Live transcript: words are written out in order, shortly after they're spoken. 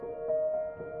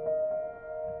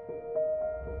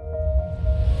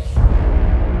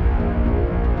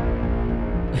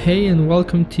Hey and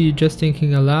welcome to Just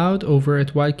Thinking Aloud over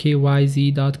at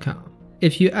ykyz.com.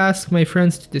 If you ask my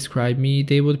friends to describe me,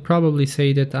 they would probably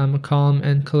say that I'm a calm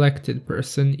and collected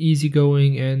person,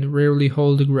 easygoing and rarely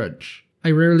hold a grudge.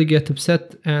 I rarely get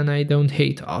upset and I don't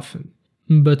hate often.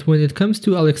 But when it comes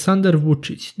to Aleksandar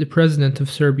Vučić, the president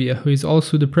of Serbia, who is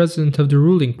also the president of the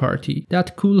ruling party,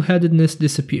 that cool-headedness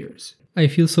disappears. I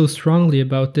feel so strongly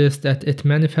about this that it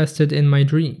manifested in my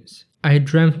dreams. I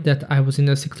dreamt that I was in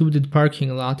a secluded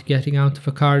parking lot getting out of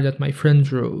a car that my friend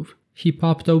drove. He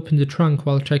popped open the trunk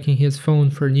while checking his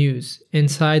phone for news.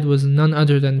 Inside was none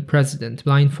other than the president,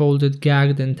 blindfolded,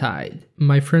 gagged and tied.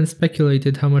 My friend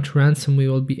speculated how much ransom we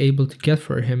will be able to get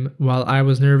for him, while I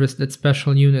was nervous that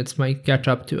special units might catch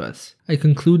up to us. I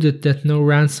concluded that no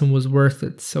ransom was worth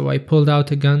it, so I pulled out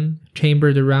a gun,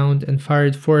 chambered a round, and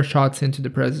fired 4 shots into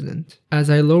the president. As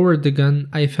I lowered the gun,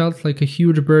 I felt like a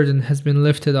huge burden has been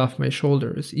lifted off my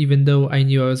shoulders, even though I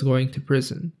knew I was going to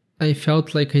prison. I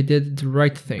felt like I did the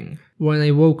right thing. When I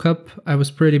woke up, I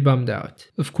was pretty bummed out.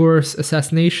 Of course,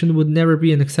 assassination would never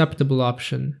be an acceptable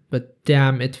option, but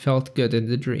damn, it felt good in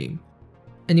the dream.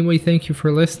 Anyway, thank you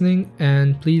for listening,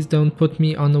 and please don't put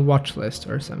me on a watch list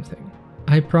or something.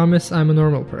 I promise I'm a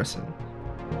normal person.